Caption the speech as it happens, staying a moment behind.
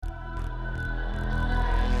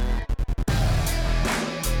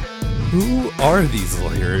Who are these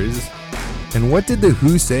lawyers? And what did the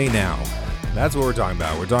WHO say now? That's what we're talking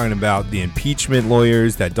about. We're talking about the impeachment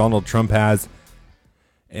lawyers that Donald Trump has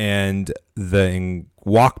and the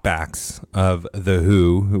walkbacks of the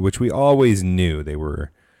WHO, which we always knew they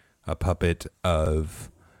were a puppet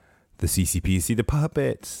of the CCP. See, the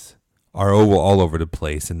puppets are all over the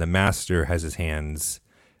place, and the master has his hands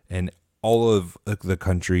in all of the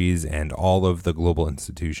countries and all of the global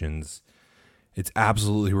institutions. It's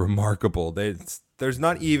absolutely remarkable. There's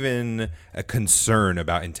not even a concern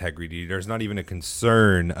about integrity. There's not even a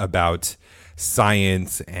concern about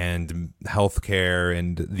science and healthcare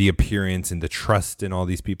and the appearance and the trust in all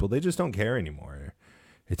these people. They just don't care anymore.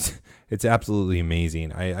 It's absolutely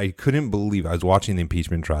amazing. I couldn't believe I was watching the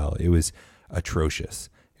impeachment trial. It was atrocious.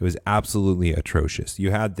 It was absolutely atrocious.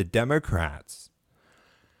 You had the Democrats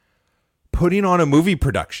putting on a movie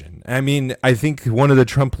production. I mean, I think one of the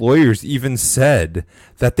Trump lawyers even said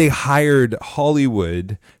that they hired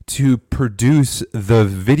Hollywood to produce the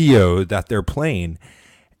video that they're playing.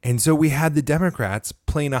 And so we had the Democrats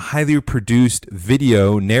playing a highly produced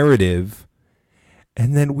video narrative.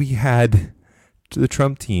 And then we had the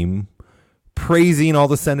Trump team praising all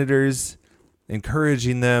the senators,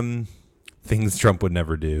 encouraging them, things Trump would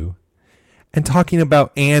never do, and talking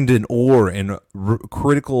about and or and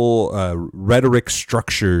critical rhetoric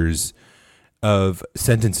structures of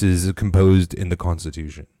sentences composed in the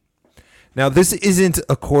Constitution. Now, this isn't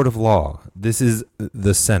a court of law. This is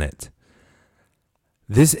the Senate.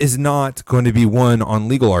 This is not going to be won on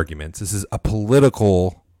legal arguments. This is a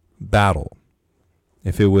political battle.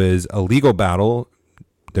 If it was a legal battle,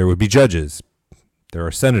 there would be judges. There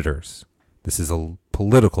are senators. This is a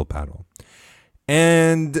political battle.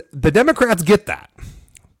 And the Democrats get that.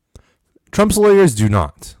 Trump's lawyers do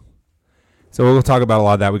not. So we'll talk about a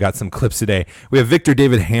lot of that. We got some clips today. We have Victor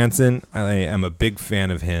David Hansen. I am a big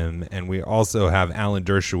fan of him. And we also have Alan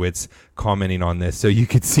Dershowitz commenting on this. So you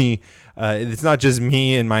could see it's not just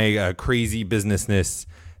me and my crazy businessness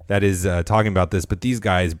that is talking about this, but these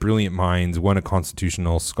guys, brilliant minds, one a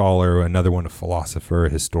constitutional scholar, another one a philosopher, a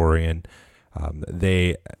historian.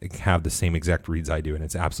 They have the same exact reads I do, and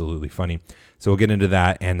it's absolutely funny. So we'll get into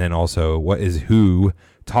that, and then also what is WHO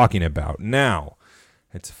talking about now.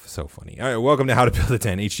 It's so funny. All right, welcome to How to Build a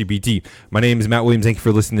 10, HtBT. My name is Matt Williams. Thank you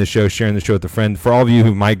for listening to the show, sharing the show with a friend. For all of you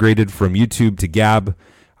who migrated from YouTube to Gab,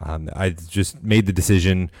 I just made the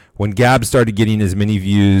decision when Gab started getting as many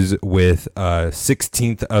views with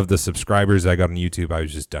 16th of the subscribers I got on YouTube, I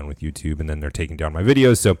was just done with YouTube, and then they're taking down my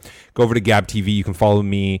videos. So go over to Gab TV. You can follow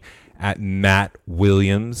me at Matt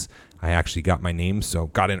Williams. I actually got my name, so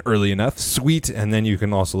got in early enough. Sweet. And then you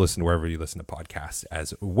can also listen to wherever you listen to podcasts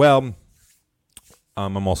as well.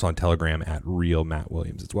 I'm also on Telegram at Real Matt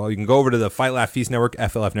Williams as well. You can go over to the Fight Laugh Feast Network,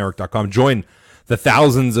 FLFnetwork.com. Join the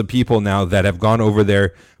thousands of people now that have gone over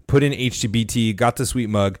there, put in HtBT, got the sweet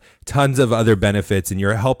mug, tons of other benefits, and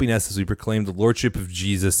you're helping us as we proclaim the Lordship of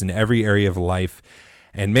Jesus in every area of life.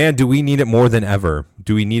 And man, do we need it more than ever.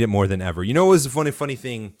 Do we need it more than ever? You know, it was a funny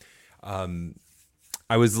thing.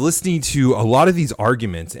 I was listening to a lot of these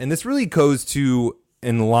arguments, and this really goes to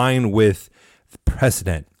in line with the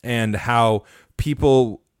precedent and how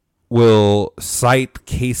people will cite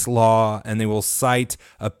case law, and they will cite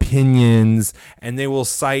opinions, and they will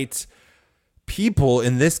cite people,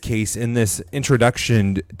 in this case, in this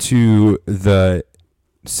introduction to the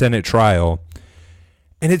Senate trial.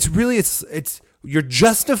 And it's really, it's you're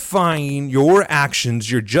justifying your actions,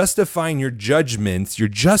 you're justifying your judgments, you're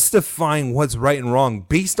justifying what's right and wrong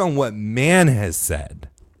based on what man has said.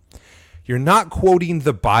 You're not quoting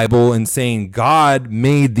the Bible and saying God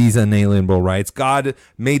made these unalienable rights. God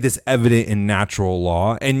made this evident in natural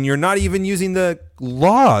law. And you're not even using the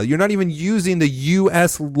law. You're not even using the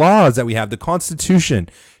U.S. laws that we have, the Constitution.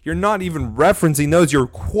 You're not even referencing those. You're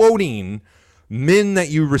quoting men that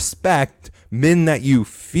you respect, men that you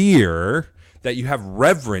fear, that you have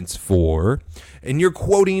reverence for, and you're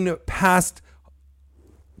quoting past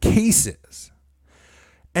cases.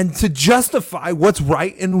 And to justify what's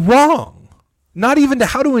right and wrong. Not even to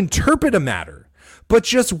how to interpret a matter, but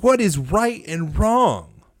just what is right and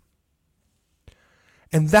wrong.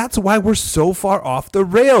 And that's why we're so far off the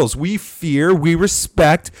rails. We fear, we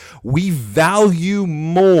respect, we value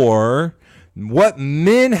more what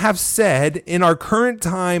men have said in our current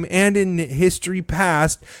time and in history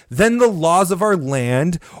past than the laws of our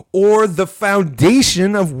land or the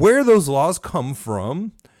foundation of where those laws come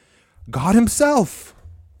from, God himself.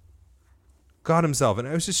 God himself. And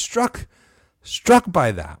I was just struck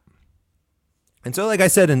by that. And so, like I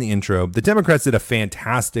said in the intro, the Democrats did a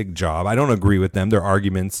fantastic job. I don't agree with them. Their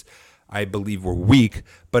arguments I believe were weak.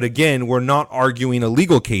 But again, we're not arguing a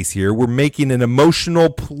legal case here. We're making an emotional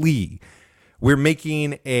plea. We're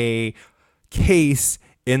making a case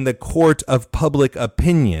in the court of public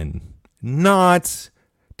opinion, not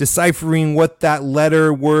deciphering what that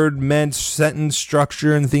letter, word meant, sentence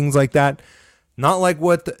structure, and things like that. Not like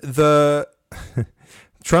what the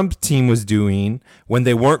Trump team was doing when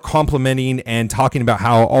they weren't complimenting and talking about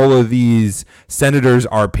how all of these senators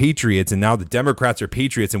are patriots and now the Democrats are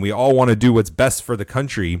patriots and we all want to do what's best for the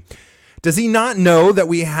country. Does he not know that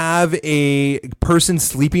we have a person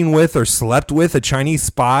sleeping with or slept with a Chinese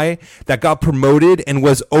spy that got promoted and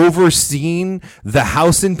was overseeing the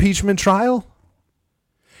House impeachment trial?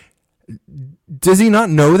 Does he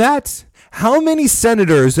not know that? How many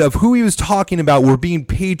senators of who he was talking about were being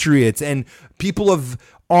patriots and people of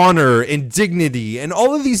honor and dignity and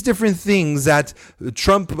all of these different things that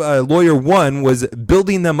Trump lawyer one was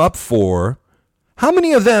building them up for? How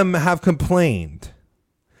many of them have complained?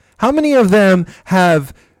 How many of them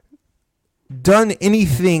have done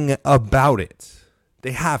anything about it?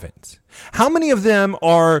 They haven't. How many of them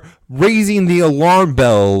are raising the alarm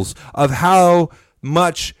bells of how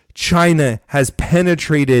much China has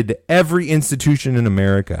penetrated every institution in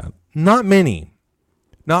America? Not many.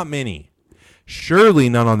 Not many. Surely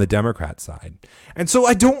none on the Democrat side. And so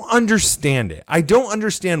I don't understand it. I don't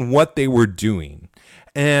understand what they were doing.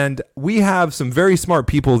 And we have some very smart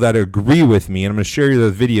people that agree with me. And I'm going to share you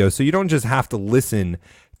the video so you don't just have to listen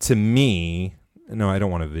to me. No, I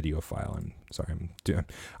don't want a video file. I'm sorry.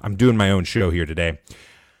 I'm doing my own show here today.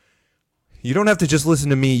 You don't have to just listen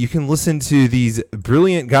to me. You can listen to these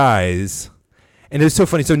brilliant guys. And it's so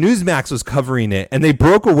funny. So Newsmax was covering it, and they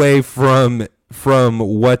broke away from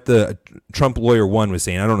what the Trump lawyer one was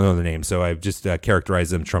saying. I don't know the name, so I've just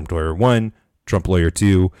characterized them: Trump lawyer one, Trump lawyer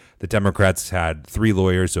two. The Democrats had 3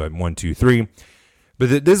 lawyers, so I'm 1, 2, 3.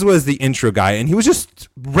 But this was the intro guy, and he was just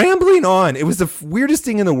rambling on. It was the weirdest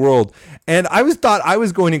thing in the world, and I thought I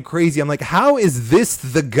was going crazy. I'm like, how is this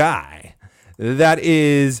the guy that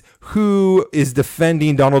is who is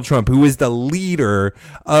defending Donald Trump, who is the leader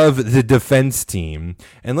of the defense team?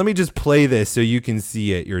 And let me just play this so you can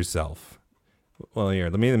see it yourself. Well,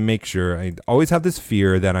 here, let me make sure. I always have this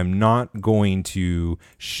fear that I'm not going to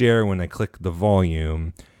share when I click the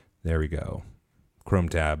volume. There we go. Chrome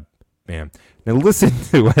tab. Bam. Now listen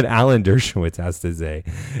to what Alan Dershowitz has to say.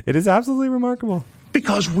 It is absolutely remarkable.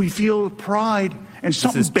 Because we feel pride and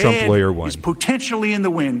something bad is potentially in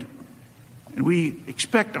the wind. And we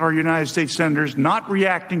expect our United States senators not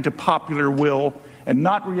reacting to popular will and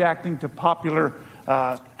not reacting to popular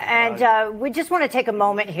we just want to take a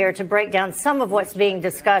moment here to break down some of what's being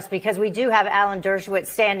discussed, because we do have Alan Dershowitz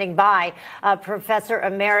standing by, Professor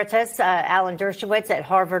Emeritus Alan Dershowitz at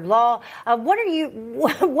Harvard Law. What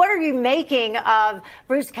are you making of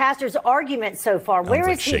Bruce Castor's argument so far? Where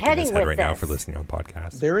is he heading with right this? Now for listening on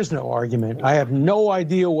podcasts. There is no argument. I have no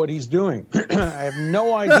idea what he's doing. I have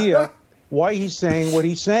no idea why he's saying what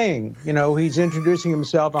he's saying. You know, he's introducing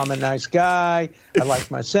himself. I'm a nice guy. I like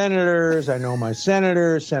my senators. I know my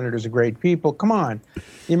senators. Senators are great people. Come on.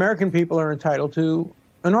 The American people are entitled to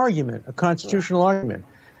an argument, a constitutional argument.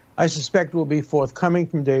 I suspect will be forthcoming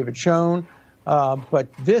from David Schoen. But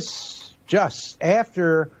this, just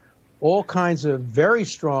after all kinds of very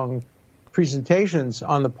strong presentations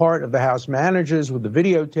on the part of the House managers with the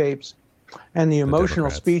videotapes, and the emotional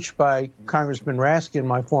speech by Congressman Raskin,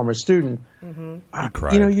 my former student,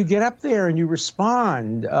 you get up there and you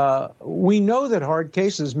respond. We know that hard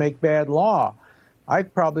cases make bad law. I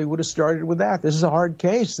probably would have started with that. This is a hard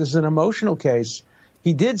case. This is an emotional case.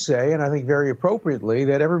 He did say, and I think very appropriately,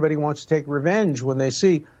 that everybody wants to take revenge when they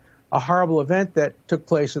see a horrible event that took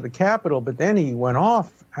place at the Capitol. But then he went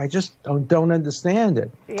off. I just don't understand it.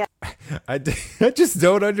 Yeah. I just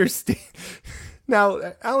don't understand. Now,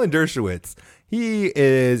 Alan Dershowitz, he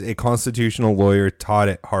is a constitutional lawyer, taught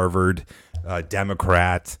at Harvard,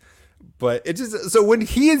 Democrat. But it just, so when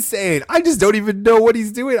he is saying, I just don't even know what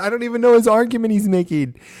he's doing. I don't even know his argument he's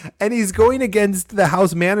making. And he's going against the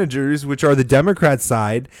House managers, which are the Democrat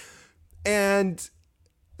side. And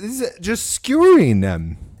this is just skewering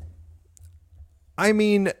them. I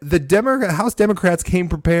mean, the House Democrats came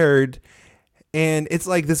prepared. And it's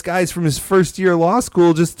like this guy's from his first year of law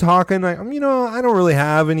school just talking like, I don't really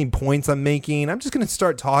have any points I'm making. I'm just going to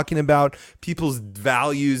start talking about people's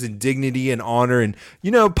values and dignity and honor. And,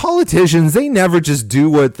 politicians, they never just do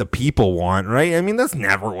what the people want, right? I mean, that's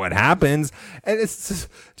never what happens. And it's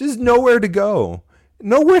just nowhere to go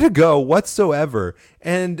whatsoever.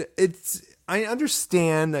 And I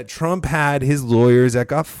understand that Trump had his lawyers that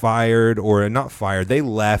got fired, or not fired. They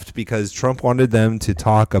left because Trump wanted them to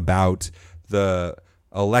talk about the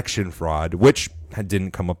election fraud, which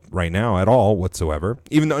didn't come up right now at all whatsoever.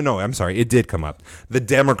 Even though, no, I'm sorry, it did come up. The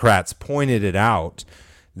Democrats pointed it out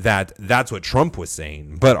that that's what Trump was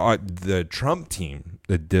saying. But the Trump team,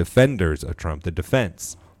 the defenders of Trump, the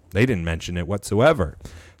defense, they didn't mention it whatsoever.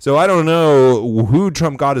 So I don't know who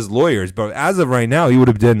Trump got as lawyers, but as of right now, he would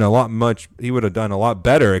have done a lot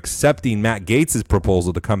better accepting Matt Gaetz'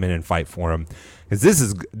 proposal to come in and fight for him. Because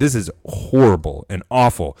this is horrible and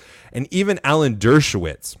awful. And even Alan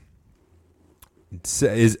Dershowitz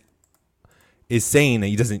is saying that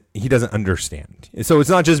he doesn't understand. So it's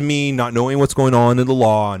not just me not knowing what's going on in the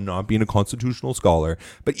law and not being a constitutional scholar,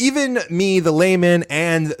 but even me, the layman,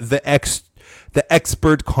 and the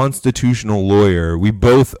expert constitutional lawyer, we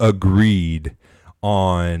both agreed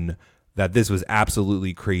on that this was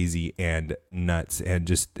absolutely crazy and nuts and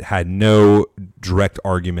just had no direct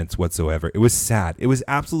arguments whatsoever. It was sad. It was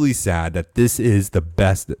absolutely sad that this is the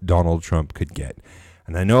best that Donald Trump could get.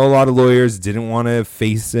 And I know a lot of lawyers didn't want to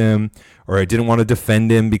face him or didn't want to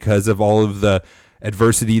defend him because of all of the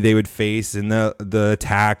adversity they would face and the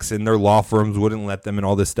attacks, and their law firms wouldn't let them and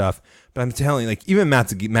all this stuff. But I'm telling you, like, even Matt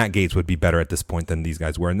Gaetz would be better at this point than these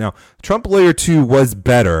guys were. Now, Trump Lawyer 2 was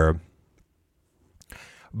better,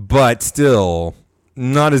 but still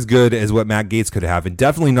not as good as what Matt Gaetz could have, and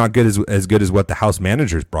definitely not good as good as what the House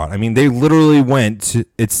managers brought. I mean, they literally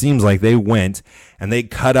it seems like they went and they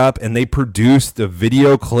cut up and they produced a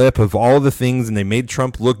video clip of all the things, and they made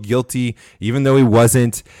Trump look guilty even though he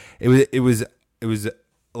wasn't. It was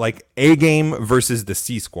like A game versus the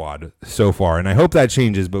C squad so far, and I hope that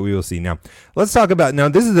changes, but we will see. Now, let's talk about,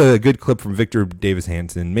 this is a good clip from Victor Davis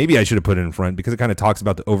Hanson. Maybe I should have put it in front because it kind of talks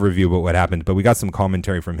about the overview about what happened, but we got some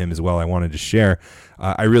commentary from him as well I wanted to share.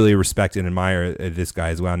 I really respect and admire this guy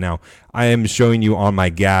as well. Now, I am showing you on my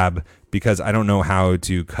Gab because I don't know how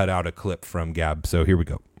to cut out a clip from Gab, so here we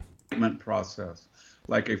go. Process,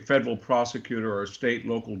 like a federal prosecutor or a state,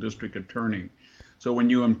 local district attorney. So when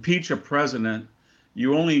you impeach a president,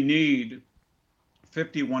 you only need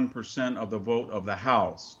 51% of the vote of the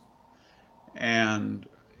House. And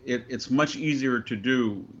it's much easier to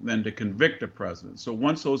do than to convict a president. So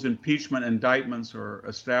once those impeachment indictments are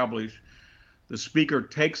established, the Speaker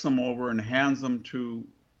takes them over and hands them to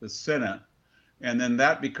the Senate. And then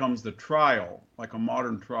that becomes the trial, like a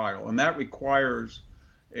modern trial. And that requires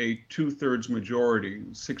a 2/3 majority,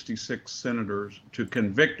 66 senators, to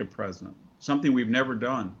convict a president, something we've never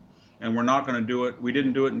done. And we're not going to do it. We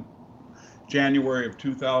didn't do it in January of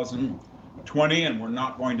 2020, and we're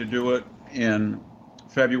not going to do it in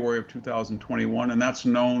February of 2021, and that's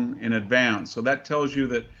known in advance. So that tells you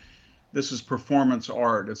that this is performance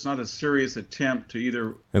art. It's not a serious attempt to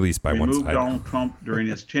either at least by remove Donald Trump during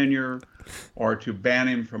his tenure or to ban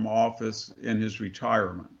him from office in his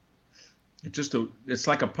retirement. It's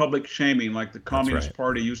like a public shaming, like the Communist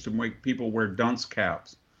Party used to make people wear dunce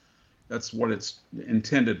caps. That's what it's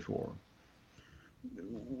intended for.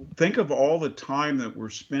 Think of all the time that we're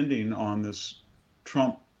spending on this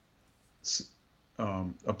Trump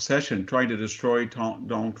obsession, trying to destroy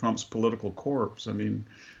Donald Trump's political corpse. I mean,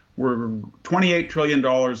 we're $28 trillion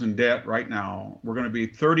in debt right now. We're going to be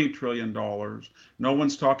 $30 trillion. No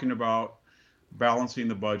one's talking about balancing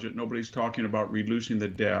the budget. Nobody's talking about reducing the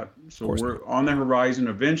debt. So we're on the horizon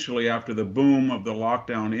eventually after the boom of the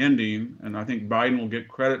lockdown ending, and I think Biden will get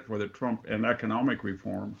credit for the Trump and economic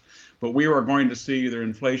reform. But we are going to see either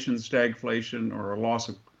inflation, stagflation, or a loss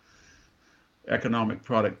of economic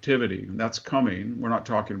productivity. That's coming. We're not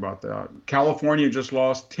talking about that. California just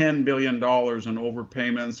lost $10 billion in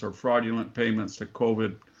overpayments or fraudulent payments to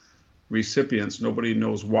COVID recipients. Nobody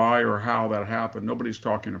knows why or how that happened. Nobody's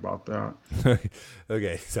talking about that.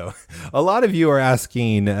 Okay, so a lot of you are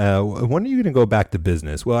asking, when are you going to go back to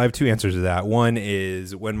business? Well, I have two answers to that. One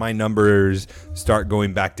is when my numbers start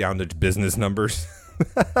going back down to business numbers.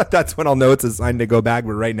 That's when I'll know it's a sign to go back.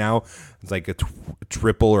 But right now, it's like a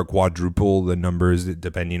triple or quadruple the numbers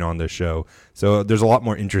depending on the show. So there's a lot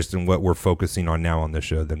more interest in what we're focusing on now on the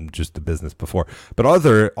show than just the business before. But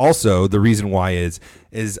also the reason why is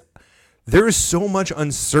there is so much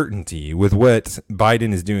uncertainty with what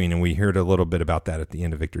Biden is doing, and we heard a little bit about that at the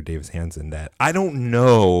end of Victor Davis Hanson, that I don't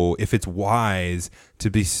know if it's wise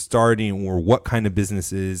to be starting or what kind of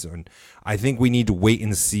businesses. And I think we need to wait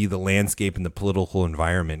and see the landscape and the political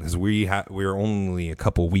environment, because we're only a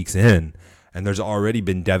couple weeks in, and there's already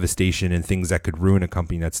been devastation and things that could ruin a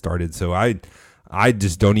company that started. So I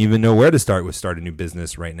just don't even know where to start a new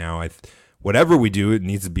business right now. Whatever we do, it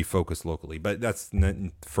needs to be focused locally, but that's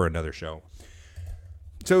for another show.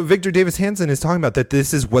 So Victor Davis Hanson is talking about that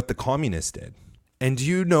this is what the communists did. And do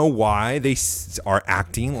you know why they are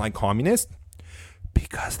acting like communists?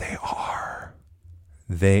 Because they are.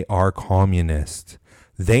 They are communist.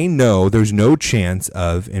 They know there's no chance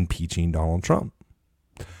of impeaching Donald Trump.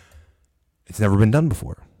 It's never been done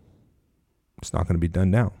before. It's not going to be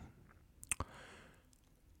done now.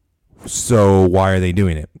 So why are they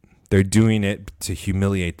doing it? They're doing it to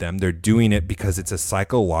humiliate them. They're doing it because it's a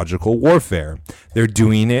psychological warfare. They're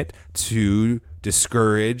doing it to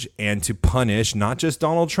discourage and to punish not just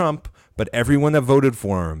Donald Trump, but everyone that voted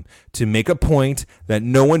for him, to make a point that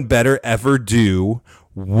no one better ever do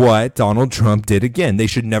what Donald Trump did again. They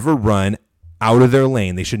should never run out of their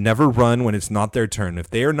lane. They should never run when it's not their turn. If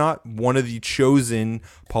they are not one of the chosen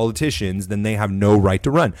politicians, then they have no right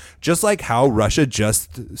to run. Just like how Russia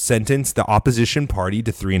just sentenced the opposition party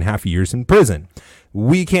to 3.5 years in prison.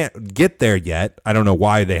 We can't get there yet. I don't know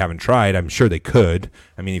why they haven't tried. I'm sure they could.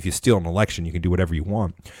 I mean, if you steal an election, you can do whatever you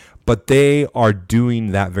want. But they are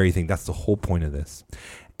doing that very thing. That's the whole point of this.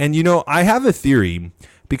 And, you know, I have a theory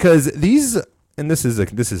because these... And this is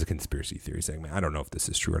a conspiracy theory segment. I don't know if this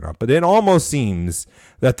is true or not, but it almost seems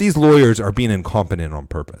that these lawyers are being incompetent on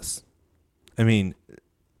purpose. I mean,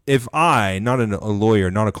 if I, not a lawyer,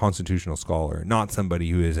 not a constitutional scholar, not somebody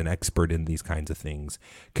who is an expert in these kinds of things,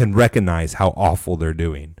 can recognize how awful they're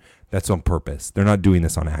doing, that's on purpose. They're not doing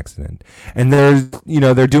this on accident. And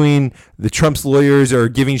they're doing, the Trump's lawyers are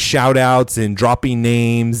giving shout outs and dropping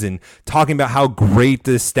names and talking about how great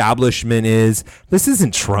the establishment is. This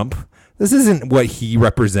isn't Trump. This isn't what he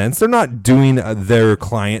represents. They're not doing their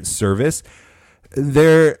client service.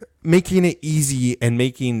 They're making it easy and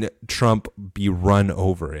making Trump be run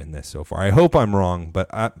over in this so far. I hope I'm wrong, but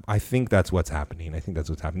I think that's what's happening.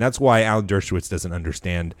 That's why Alan Dershowitz doesn't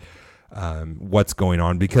understand what's going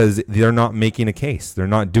on, because they're not making a case. They're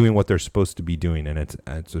not doing what they're supposed to be doing, and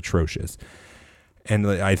it's atrocious. And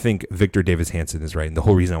I think Victor Davis Hanson is right. And the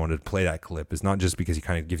whole reason I wanted to play that clip is not just because he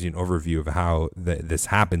kind of gives you an overview of how this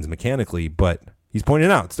happens mechanically, but he's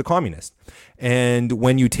pointing out it's the communist. And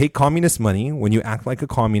when you take communist money, when you act like a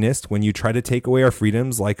communist, when you try to take away our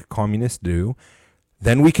freedoms like communists do,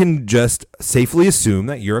 then we can just safely assume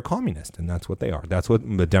that you're a communist. And that's what they are. That's what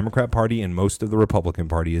the Democrat Party and most of the Republican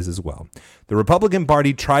Party is as well. The Republican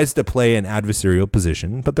Party tries to play an adversarial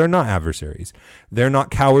position, but they're not adversaries. They're not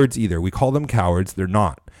cowards either. We call them cowards. They're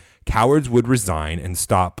not. Cowards would resign and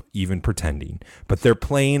stop even pretending. But they're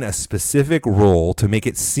playing a specific role to make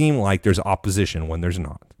it seem like there's opposition when there's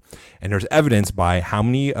not. And there's evidence by how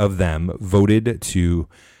many of them voted to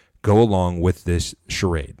go along with this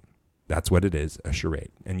charade. That's what it is, a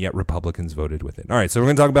charade. And yet Republicans voted with it. All right, so we're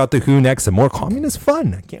going to talk about the WHO next. Some more communist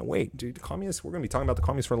fun. I can't wait, dude. The communists, we're going to be talking about the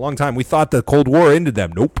communists for a long time. We thought the Cold War ended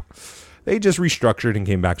them. Nope. They just restructured and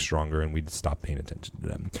came back stronger, and we stopped paying attention to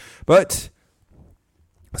them. But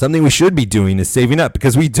something we should be doing is saving up,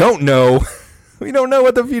 because we don't know. We don't know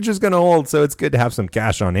what the future is going to hold, so it's good to have some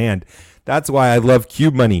cash on hand. That's why I love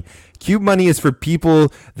Cube Money. Cube Money is for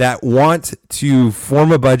people that want to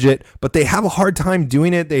form a budget, but they have a hard time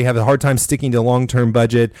doing it. They have a hard time sticking to a long-term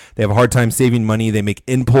budget. They have a hard time saving money. They make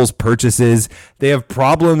impulse purchases. They have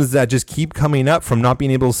problems that just keep coming up from not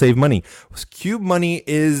being able to save money. Cube Money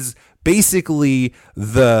is basically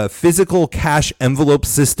the physical cash envelope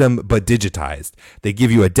system, but digitized. They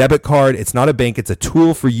give you a debit card. It's not a bank. It's a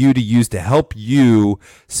tool for you to use to help you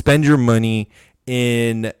spend your money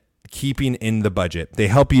in keeping in the budget. They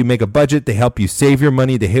help you make a budget. They help you save your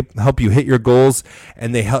money. They help you hit your goals,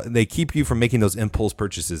 and they keep you from making those impulse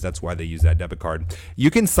purchases. That's why they use that debit card. You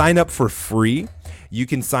can sign up for free. You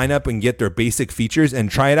can sign up and get their basic features and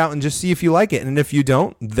try it out and just see if you like it. And if you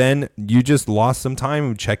don't, then you just lost some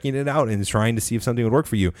time checking it out and trying to see if something would work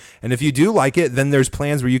for you. And if you do like it, then there's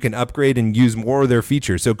plans where you can upgrade and use more of their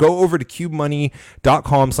features. So go over to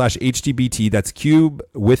cubemoney.com/HtBT. That's cube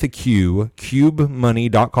with a Q,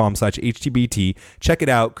 cubemoney.com/HtBT. Check it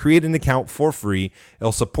out. Create an account for free.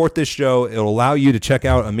 It'll support this show. It'll allow you to check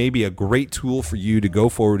out maybe a great tool for you to go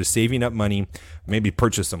forward to saving up money, maybe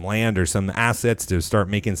purchase some land or some assets to start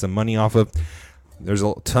making some money off of. There's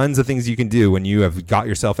tons of things you can do when you have got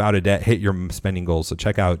yourself out of debt, hit your spending goals. So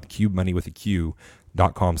check out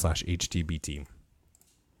cubemoney.com/HtBT.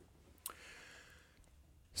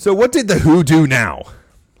 So what did the WHO do now?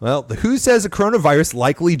 Well, the WHO says the coronavirus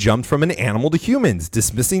likely jumped from an animal to humans,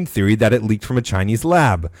 dismissing theory that it leaked from a Chinese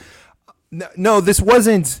lab. No, this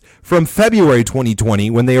wasn't from February 2020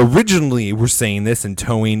 when they originally were saying this and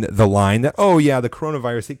towing the line that, oh yeah, the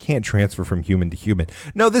coronavirus, it can't transfer from human to human.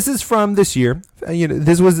 No, this is from this year.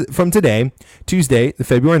 This was from today, Tuesday,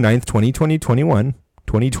 February 9th, 2021.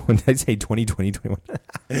 2020, I say 2020, 21.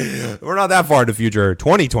 We're not that far in the future.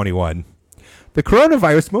 2021. The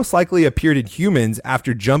coronavirus most likely appeared in humans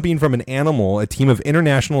after jumping from an animal, a team of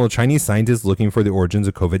international Chinese scientists looking for the origins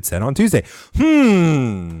of COVID said on Tuesday.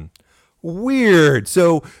 Weird.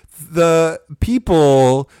 So the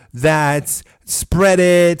people that spread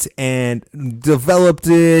it and developed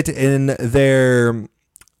it in their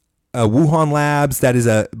Wuhan labs, that is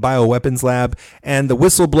a bioweapons lab, and the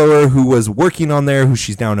whistleblower who was working on there, who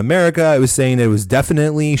she's now in America, I was saying that it was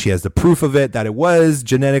definitely, she has the proof of it, that it was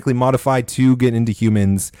genetically modified to get into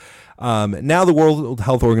humans. Now the World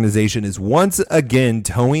Health Organization is once again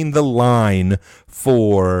towing the line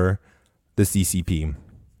for the CCP.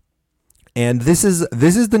 And this is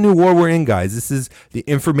the new war we're in, guys. This is the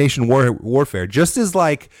information warfare. Just as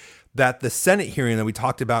like that the Senate hearing that we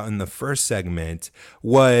talked about in the first segment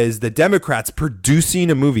was the Democrats producing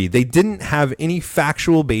a movie. They didn't have any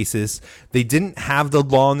factual basis. They didn't have the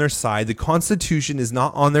law on their side. The Constitution is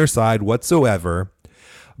not on their side whatsoever.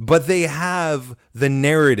 But they have the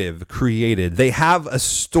narrative created. They have a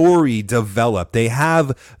story developed. They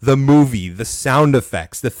have the movie, the sound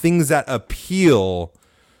effects, the things that appeal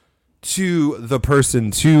to the person,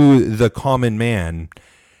 to the common man.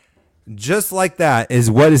 Just like that is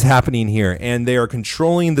what is happening here. And they are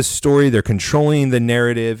controlling the story. They're controlling the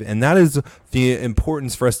narrative. And that is the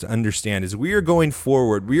importance for us to understand is we are going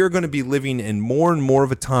forward. We are going to be living in more and more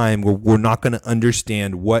of a time where we're not going to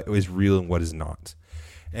understand what is real and what is not.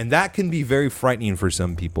 And that can be very frightening for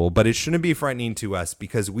some people, but it shouldn't be frightening to us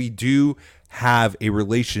because we do have a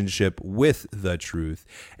relationship with the truth.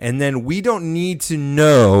 And then we don't need to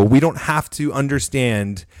know, we don't have to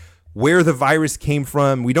understand where the virus came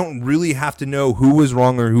from. We don't really have to know who was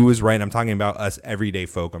wrong or who was right. I'm talking about us everyday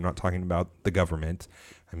folk. I'm not talking about the government.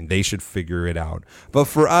 I mean, they should figure it out. But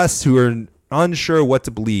for us who are unsure what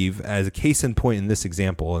to believe, as a case in point in this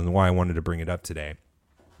example, and why I wanted to bring it up today,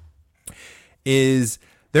 is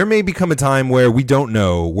there may become a time where we don't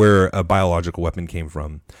know where a biological weapon came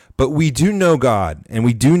from, but we do know God, and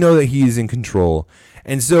we do know that he is in control.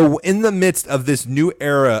 And so in the midst of this new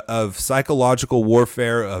era of psychological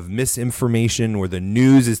warfare, of misinformation, where the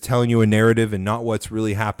news is telling you a narrative and not what's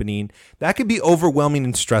really happening, that could be overwhelming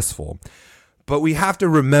and stressful. But we have to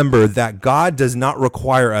remember that God does not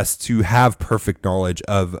require us to have perfect knowledge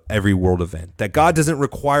of every world event, that God doesn't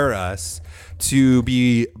require us to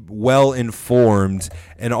be well informed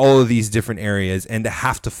in all of these different areas and to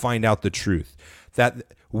have to find out the truth, that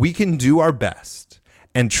we can do our best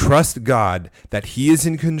and trust God that he is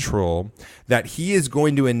in control, that he is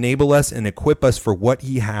going to enable us and equip us for what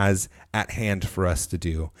he has at hand for us to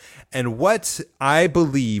do. And what I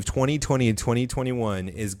believe 2020 and 2021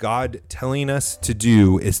 is God telling us to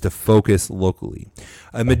do is to focus locally.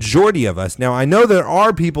 A majority of us, now I know there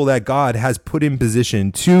are people that God has put in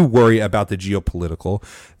position to worry about the geopolitical.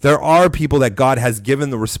 There are people that God has given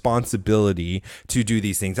the responsibility to do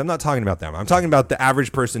these things. I'm not talking about them. I'm talking about the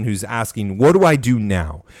average person who's asking, what do I do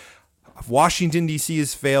now? Washington, D.C.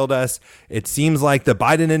 has failed us. It seems like the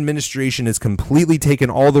Biden administration has completely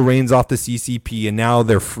taken all the reins off the CCP, and now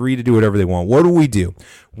they're free to do whatever they want. What do?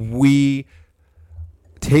 We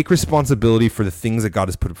take responsibility for the things that God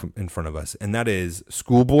has put in front of us, and that is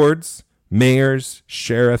school boards, mayors,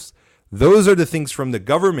 sheriffs. Those are the things from the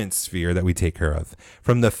government sphere that we take care of.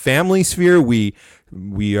 From the family sphere, we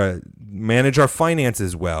manage our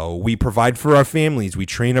finances well. We provide for our families. We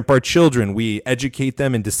train up our children. We educate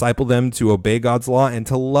them and disciple them to obey God's law and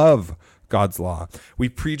to love God's law. We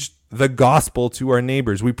preach the gospel to our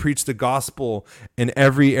neighbors. We preach the gospel in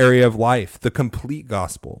every area of life, the complete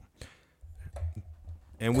gospel.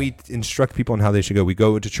 And we instruct people on how they should go. We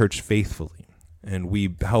go to church faithfully, and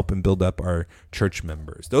we help and build up our church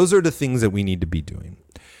members. Those are the things that we need to be doing.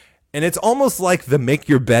 And it's almost like the make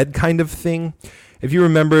your bed kind of thing. If you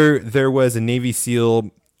remember, there was a Navy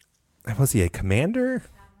SEAL, was he a commander?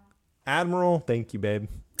 Admiral, thank you, babe.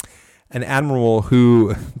 An admiral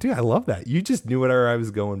who, dude, I love that. You just knew where I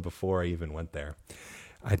was going before I even went there.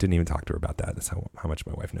 I didn't even talk to her about that. That's how much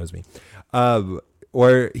my wife knows me.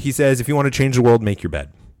 Or he says, if you want to change the world, make your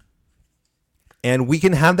bed. And we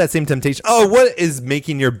can have that same temptation. Oh, what is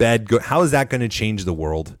making your bed go? How is that going to change the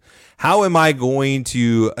world? How am I going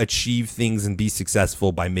to achieve things and be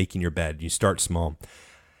successful by making your bed? You start small.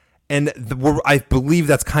 And I believe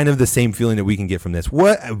that's kind of the same feeling that we can get from this.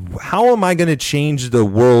 How am I going to change the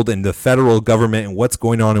world and the federal government and what's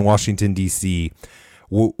going on in Washington, D.C.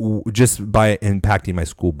 just by impacting my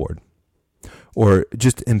school board or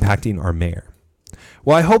just impacting our mayor?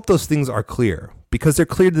 Well, I hope those things are clear because they're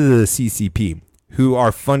clear to the CCP, who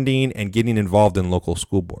are funding and getting involved in local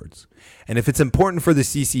school boards. And if it's important for the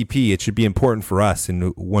CCP, it should be important for us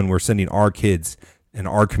when we're sending our kids and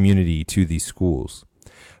our community to these schools.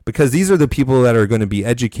 because these are the people that are going to be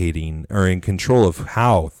educating or in control of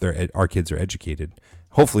how our kids are educated.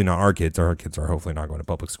 Hopefully not our kids. Our kids are hopefully not going to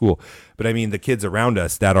public school. But I mean the kids around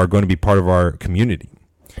us that are going to be part of our community.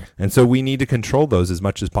 And so we need to control those as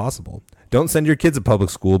much as possible. Don't send your kids to public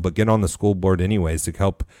school, but get on the school board anyways to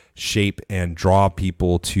help shape and draw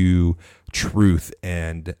people to truth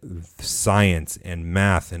and science and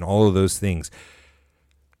math and all of those things.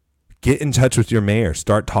 Get in touch with your mayor.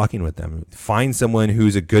 Start talking with them. Find someone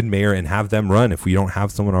who's a good mayor and have them run if we don't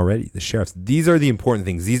have someone already. The sheriffs. These are the important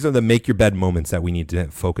things. These are the make your bed moments that we need to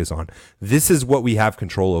focus on. This is what we have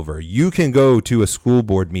control over. You can go to a school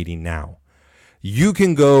board meeting now. You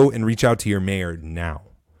can go and reach out to your mayor now.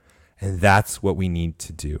 And that's what we need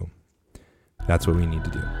to do. That's what we need to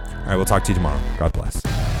do. All right, we'll talk to you tomorrow. God bless.